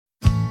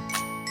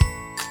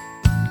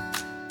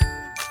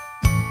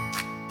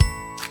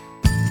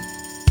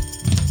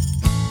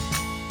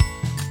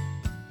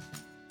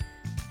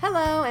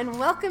and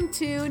welcome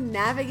to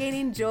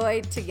Navigating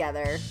Joy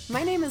Together.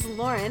 My name is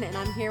Lauren, and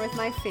I'm here with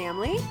my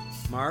family.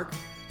 Mark,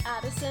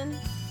 Addison,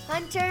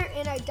 Hunter,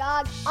 and our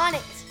dog,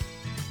 Onyx.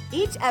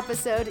 Each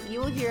episode, you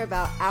will hear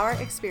about our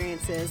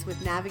experiences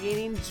with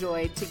navigating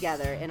joy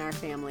together in our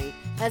family,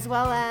 as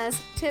well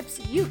as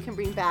tips you can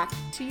bring back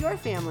to your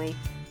family.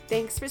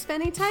 Thanks for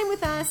spending time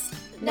with us.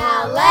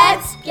 Now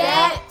let's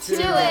get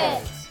to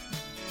it.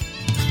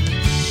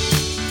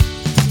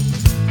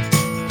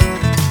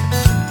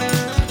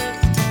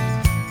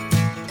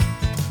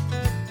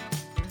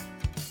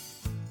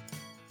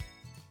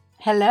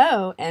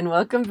 Hello, and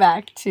welcome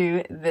back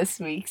to this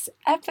week's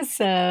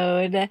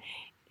episode.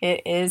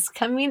 It is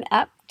coming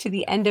up to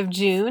the end of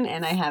June,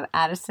 and I have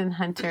Addison,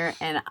 Hunter,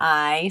 and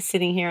I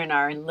sitting here in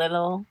our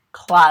little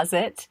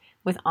closet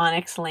with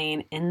Onyx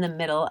laying in the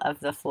middle of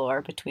the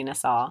floor between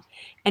us all.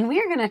 And we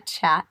are going to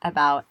chat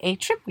about a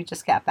trip we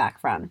just got back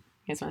from.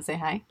 You guys want to say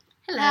hi?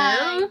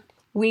 Hello.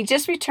 We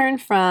just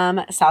returned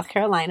from South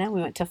Carolina.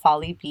 We went to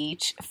Folly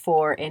Beach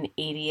for an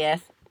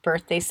 80th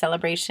birthday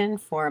celebration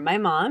for my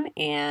mom,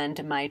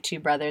 and my two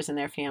brothers and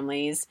their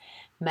families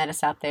met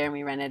us out there, and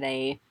we rented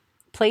a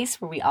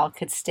place where we all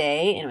could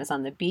stay, and it was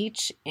on the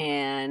beach,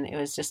 and it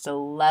was just a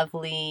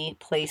lovely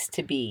place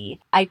to be.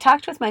 I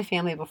talked with my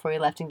family before we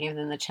left and gave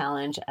them the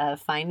challenge of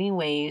finding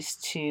ways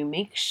to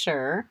make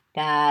sure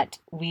that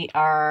we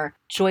are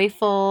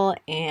joyful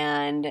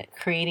and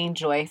creating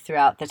joy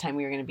throughout the time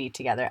we were going to be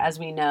together. As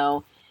we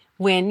know,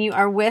 when you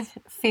are with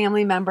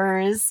family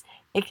members,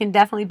 it can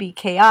definitely be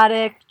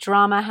chaotic.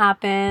 Drama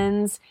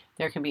happens.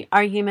 There can be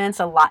arguments.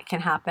 A lot can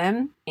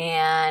happen.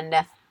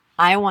 And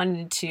I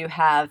wanted to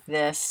have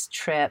this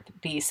trip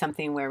be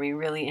something where we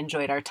really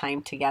enjoyed our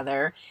time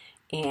together.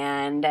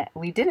 And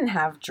we didn't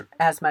have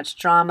as much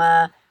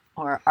drama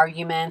or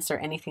arguments or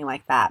anything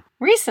like that.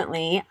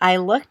 Recently, I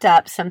looked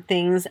up some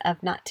things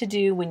of not to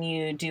do when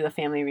you do a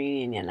family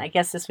reunion. I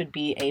guess this would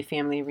be a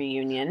family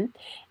reunion.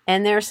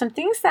 And there are some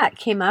things that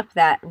came up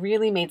that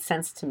really made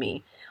sense to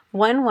me.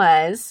 One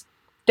was,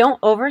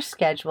 don't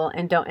overschedule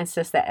and don't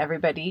insist that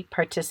everybody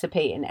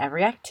participate in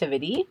every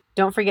activity.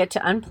 Don't forget to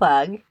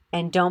unplug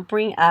and don't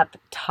bring up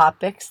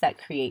topics that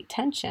create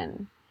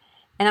tension.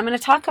 And I'm going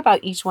to talk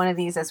about each one of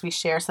these as we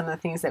share some of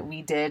the things that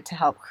we did to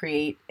help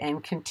create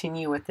and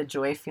continue with the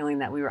joy feeling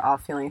that we were all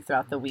feeling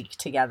throughout the week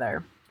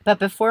together. But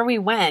before we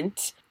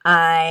went,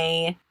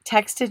 I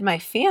texted my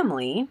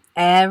family,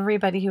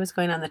 everybody who was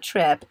going on the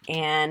trip,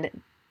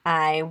 and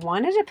I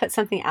wanted to put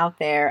something out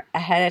there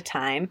ahead of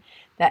time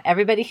that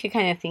everybody could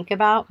kind of think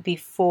about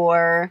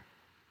before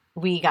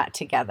we got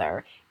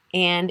together.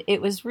 And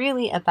it was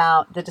really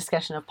about the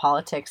discussion of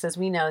politics. As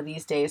we know,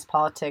 these days,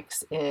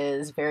 politics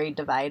is very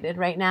divided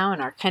right now in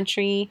our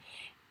country.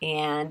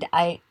 And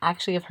I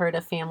actually have heard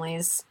of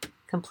families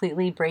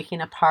completely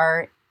breaking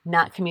apart,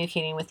 not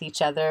communicating with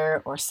each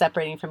other or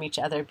separating from each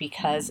other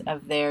because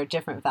of their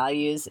different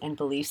values and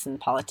beliefs in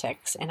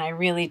politics. And I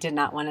really did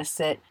not want to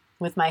sit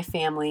with my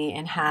family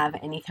and have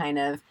any kind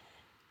of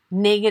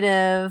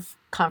negative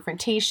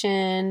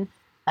confrontation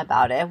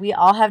about it. We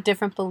all have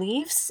different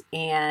beliefs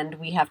and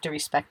we have to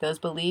respect those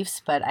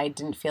beliefs, but I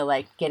didn't feel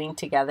like getting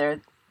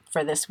together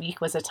for this week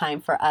was a time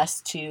for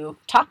us to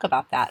talk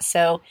about that.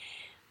 So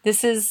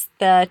this is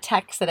the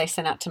text that I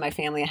sent out to my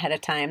family ahead of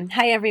time.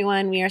 Hi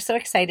everyone, we are so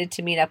excited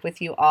to meet up with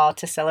you all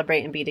to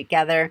celebrate and be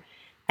together.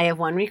 I have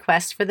one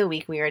request for the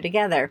week we are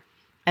together.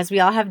 As we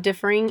all have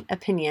differing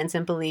opinions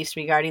and beliefs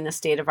regarding the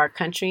state of our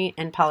country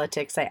and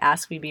politics, I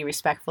ask we be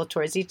respectful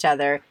towards each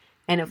other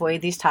and avoid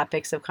these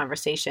topics of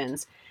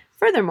conversations.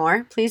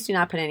 Furthermore, please do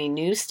not put any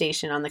news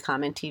station on the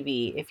common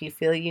TV. If you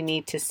feel you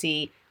need to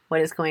see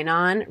what is going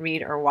on,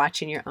 read or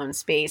watch in your own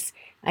space.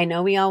 I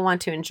know we all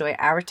want to enjoy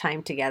our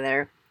time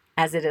together,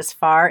 as it is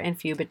far and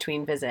few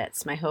between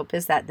visits. My hope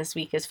is that this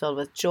week is filled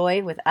with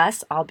joy with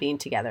us all being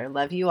together.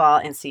 Love you all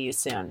and see you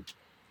soon.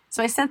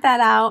 So I sent that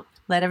out,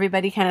 let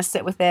everybody kind of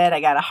sit with it. I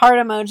got a heart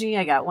emoji.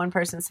 I got one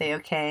person say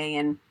okay,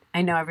 and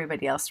I know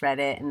everybody else read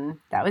it, and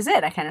that was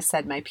it. I kind of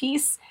said my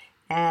piece,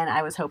 and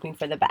I was hoping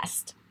for the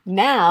best.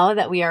 Now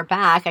that we are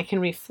back, I can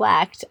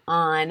reflect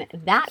on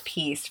that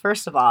piece,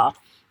 first of all,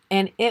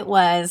 and it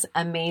was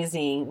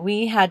amazing.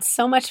 We had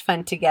so much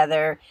fun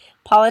together.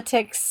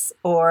 Politics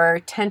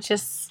or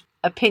tenuous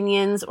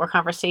opinions or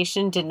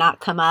conversation did not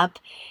come up,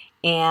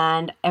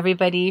 and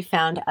everybody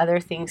found other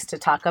things to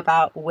talk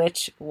about,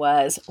 which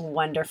was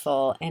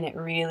wonderful, and it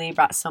really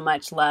brought so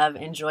much love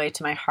and joy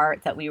to my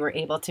heart that we were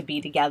able to be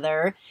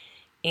together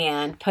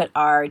and put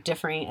our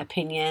differing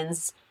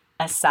opinions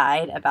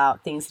aside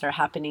about things that are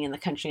happening in the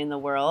country and the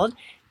world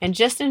and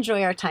just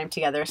enjoy our time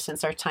together,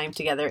 since our time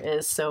together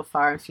is so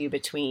far and few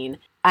between.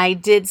 I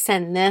did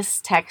send this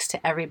text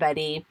to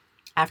everybody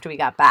after we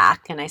got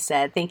back, and I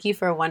said, thank you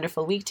for a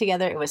wonderful week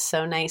together. It was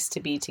so nice to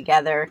be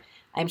together.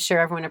 I'm sure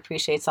everyone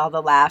appreciates all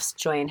the laughs,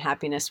 joy, and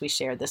happiness we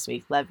shared this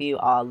week. Love you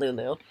all,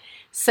 Lulu.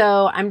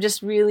 So I'm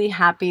just really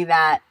happy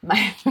that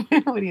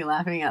what are you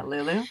laughing at,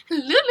 Lulu?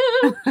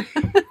 Lulu!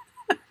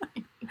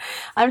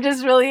 I'm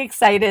just really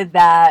excited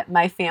that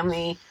my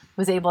family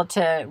was able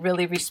to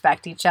really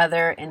respect each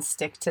other and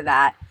stick to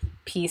that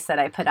piece that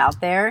I put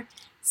out there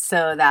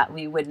so that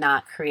we would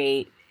not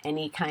create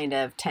any kind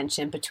of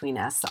tension between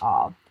us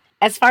all.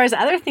 As far as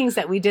other things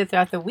that we did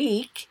throughout the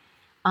week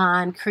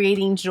on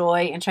creating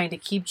joy and trying to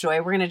keep joy,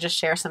 we're going to just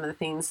share some of the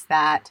things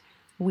that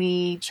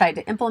we tried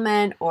to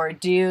implement or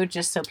do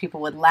just so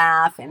people would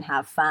laugh and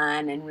have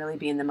fun and really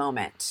be in the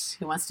moment.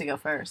 Who wants to go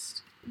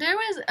first? There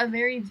was a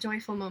very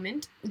joyful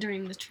moment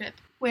during the trip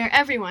where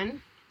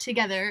everyone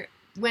together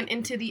went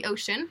into the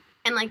ocean.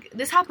 And, like,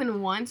 this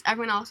happened once.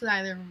 Everyone else was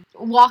either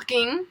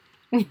walking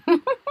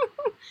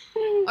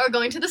or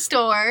going to the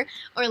store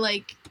or,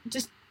 like,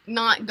 just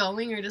not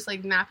going or just,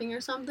 like, napping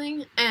or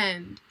something.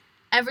 And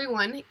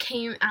everyone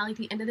came at, like,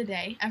 the end of the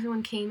day.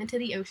 Everyone came into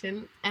the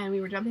ocean, and we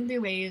were jumping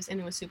through waves,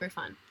 and it was super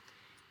fun.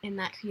 And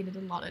that created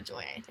a lot of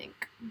joy, I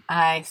think.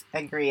 I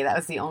agree. That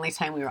was the only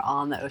time we were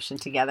all in the ocean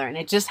together. And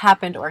it just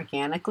happened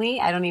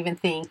organically. I don't even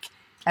think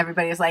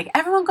everybody was like,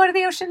 everyone go to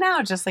the ocean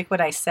now. Just like what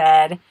I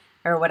said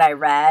or what I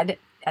read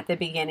at the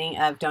beginning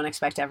of don't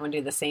expect everyone to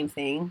do the same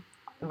thing,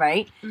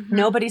 right? Mm-hmm.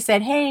 Nobody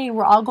said, hey,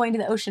 we're all going to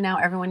the ocean now.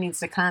 Everyone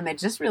needs to come. It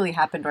just really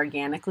happened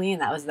organically.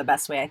 And that was the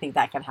best way I think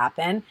that could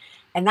happen.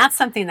 And that's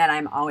something that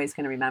I'm always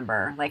going to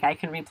remember. Like I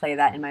can replay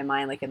that in my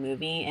mind like a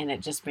movie. And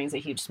it just brings a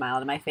huge smile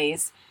to my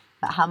face.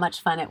 But how much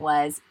fun it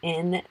was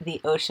in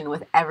the ocean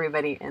with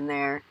everybody in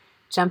there,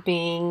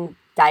 jumping,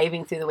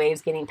 diving through the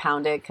waves, getting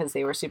pounded because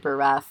they were super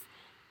rough,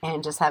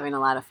 and just having a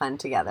lot of fun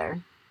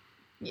together.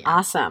 Yeah.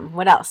 Awesome.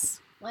 What else?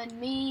 When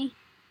me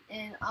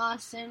and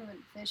Austin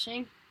went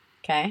fishing.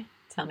 Okay.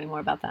 Tell me more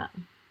about that.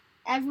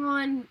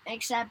 Everyone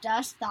except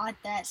us thought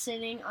that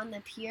sitting on the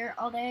pier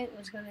all day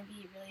was going to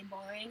be really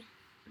boring.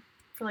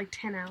 For like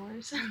 10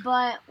 hours.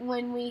 But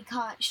when we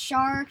caught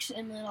sharks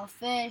and little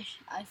fish,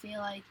 I feel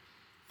like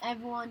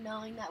everyone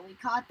knowing that we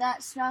caught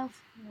that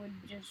stuff would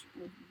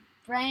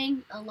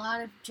bring a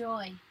lot of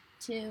joy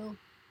to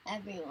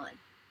everyone.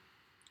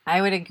 I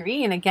would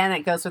agree. And again, it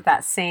goes with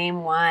that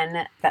same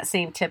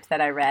tip that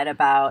I read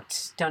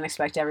about don't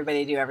expect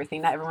everybody to do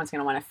everything. Not everyone's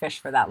going to want to fish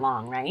for that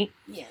long, right?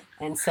 Yeah.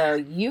 And so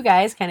you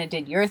guys kind of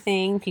did your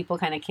thing. People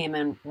kind of came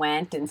and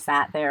went and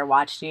sat there,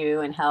 watched you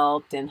and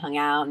helped and hung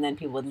out, and then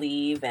people would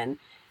leave. And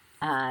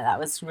that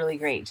was really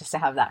great just to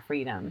have that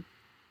freedom.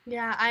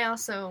 Yeah, I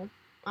also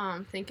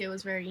think it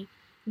was very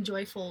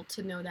joyful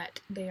to know that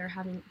they were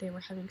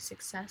having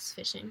success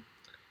fishing.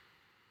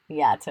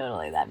 Yeah,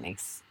 totally. That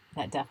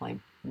definitely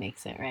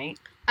makes it, right?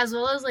 As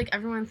well as like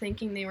everyone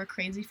thinking they were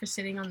crazy for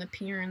sitting on the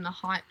pier in the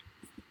hot,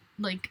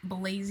 like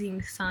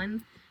blazing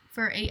sun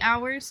for 8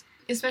 hours.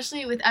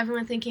 Especially with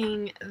everyone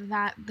thinking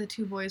that the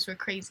two boys were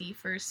crazy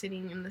for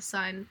sitting in the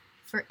sun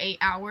for 8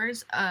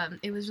 hours.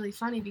 It was really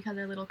funny because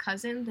our little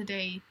cousin, the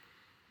day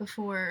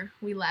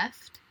we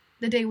left,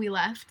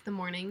 the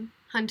morning,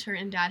 Hunter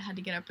and Dad had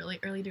to get up really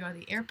early to go to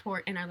the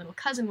airport, and our little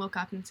cousin woke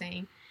up and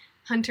saying,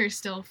 Hunter's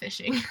still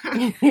fishing.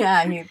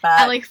 Yeah, he thought.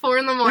 At like 4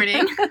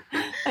 a.m.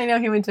 I know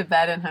he went to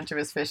bed and Hunter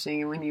was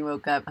fishing, and when he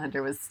woke up,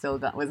 Hunter was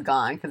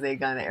gone because they had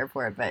gone to the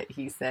airport. But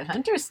he said,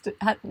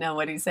 no,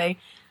 what did he say?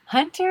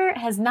 Hunter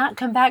has not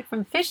come back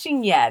from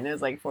fishing yet. And it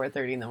was like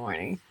 4:30 in the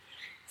morning.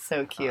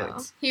 So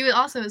cute. He was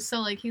also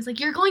he's like,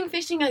 you're going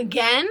fishing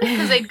again?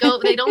 Because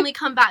they'd only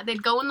come back,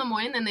 they'd go in the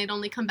morning, then they'd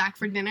only come back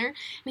for dinner. And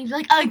he'd be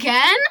like,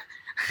 again?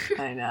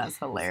 I know, it's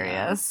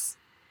hilarious. So.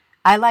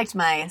 I liked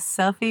my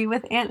selfie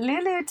with Aunt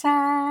Lulu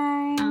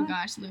time. Oh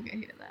gosh, Luca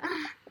hated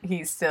that.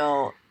 He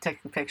still took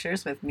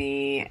pictures with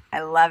me.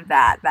 I love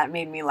that. That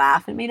made me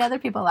laugh. It made other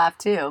people laugh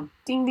too.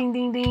 Ding, ding,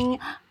 ding, ding.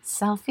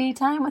 Selfie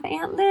time with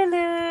Aunt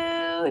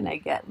Lulu. And I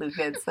get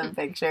Luca some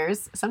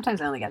pictures. Sometimes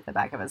I only get the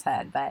back of his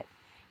head, but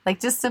like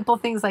just simple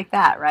things like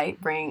that,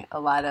 right? Bring a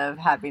lot of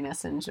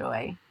happiness and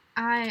joy.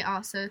 I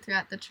also,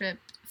 throughout the trip,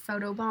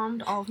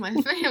 photobombed all of my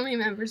family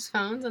members'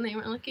 phones when they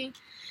weren't looking.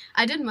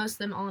 I did most of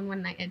them all in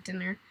one night at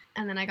dinner.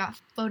 And then I got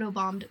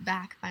photobombed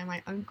back by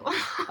my uncle.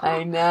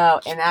 I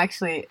know. And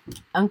actually,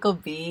 Uncle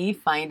B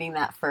finding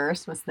that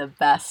first was the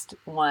best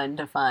one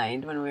to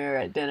find when we were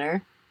at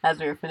dinner as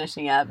we were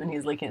finishing up. And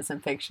he's looking at some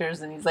pictures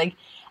and he's like,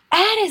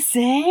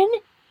 Addison!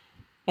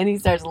 And he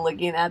starts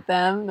looking at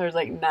them. There's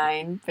like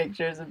 9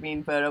 pictures of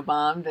being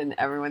photobombed and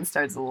everyone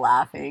starts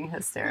laughing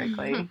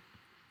hysterically.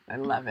 I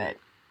love it.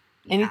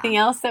 Yeah. Anything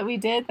else that we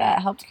did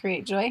that helped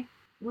create joy?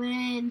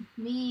 When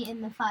me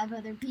and the 5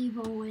 other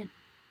people went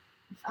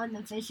on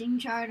the fishing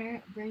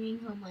charter, bringing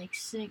home like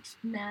 6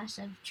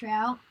 massive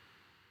trout,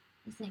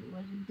 I think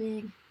was a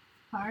big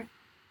part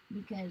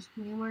because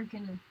we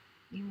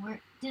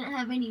didn't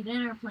have any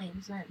dinner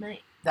plans that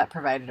night. That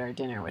provided our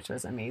dinner, which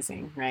was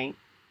amazing, right?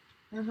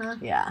 Uh-huh.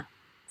 Yeah,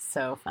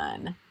 so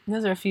fun.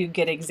 Those are a few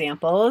good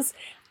examples.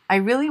 I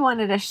really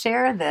wanted to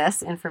share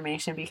this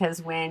information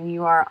because when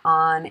you are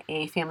on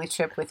a family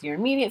trip with your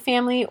immediate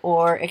family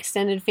or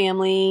extended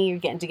family, you're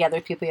getting together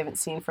with people you haven't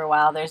seen for a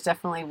while, there's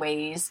definitely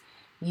ways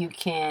you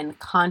can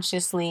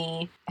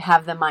consciously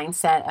have the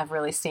mindset of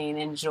really staying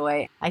in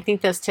joy. I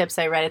think those tips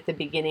I read at the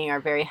beginning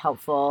are very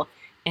helpful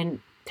and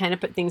kind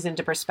of put things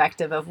into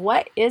perspective of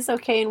what is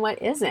okay and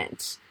what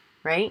isn't,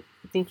 right?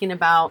 Thinking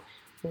about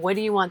What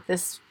do you want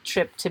this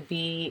trip to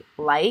be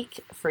like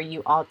for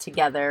you all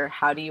together?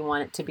 How do you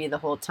want it to be the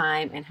whole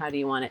time, and how do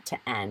you want it to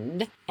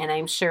end? And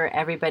I'm sure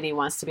everybody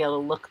wants to be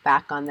able to look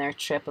back on their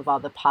trip of all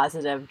the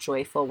positive,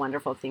 joyful,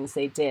 wonderful things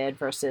they did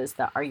versus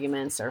the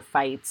arguments or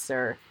fights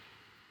or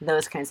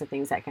those kinds of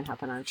things that can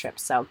happen on a trip.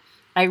 So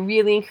I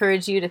really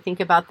encourage you to think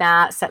about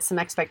that, set some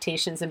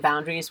expectations and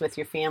boundaries with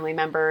your family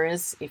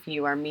members if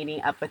you are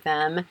meeting up with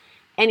them.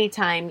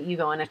 Anytime you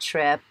go on a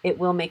trip, it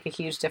will make a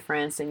huge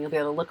difference, and you'll be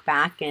able to look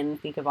back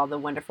and think of all the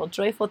wonderful,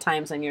 joyful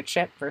times on your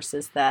trip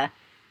versus the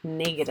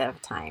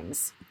negative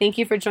times. Thank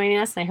you for joining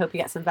us, and I hope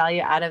you got some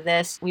value out of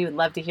this. We would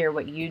love to hear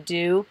what you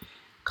do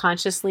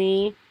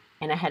consciously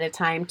and ahead of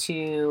time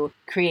to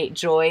create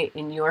joy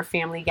in your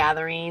family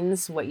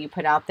gatherings, what you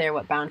put out there,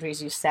 what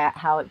boundaries you set,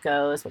 how it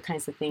goes, what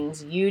kinds of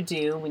things you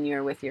do when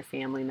you're with your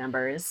family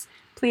members.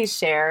 Please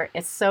share.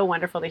 It's so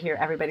wonderful to hear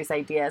everybody's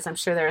ideas. I'm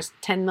sure there's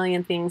 10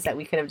 million things that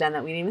we could have done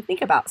that we didn't even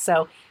think about.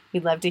 So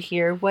we'd love to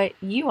hear what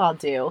you all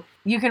do.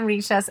 You can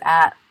reach us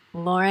at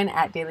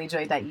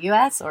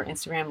Lauren@dailyjoy.us or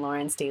Instagram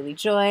Lauren's Daily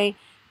Joy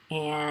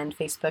and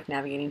Facebook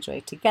Navigating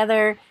Joy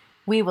Together.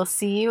 We will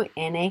see you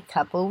in a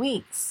couple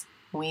weeks.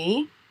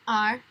 We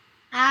are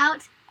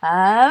out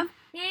of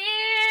here.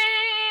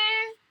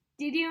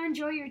 Did you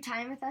enjoy your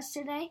time with us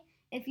today?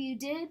 If you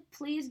did,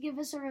 please give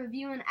us a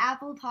review on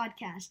Apple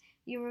Podcasts.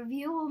 Your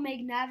review will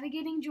make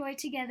navigating joy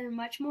together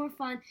much more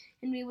fun,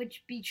 and we would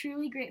be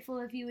truly grateful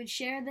if you would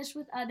share this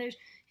with others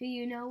who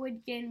you know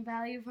would gain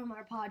value from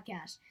our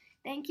podcast.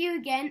 Thank you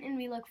again, and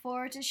we look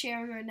forward to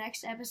sharing our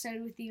next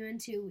episode with you in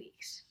 2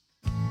 weeks.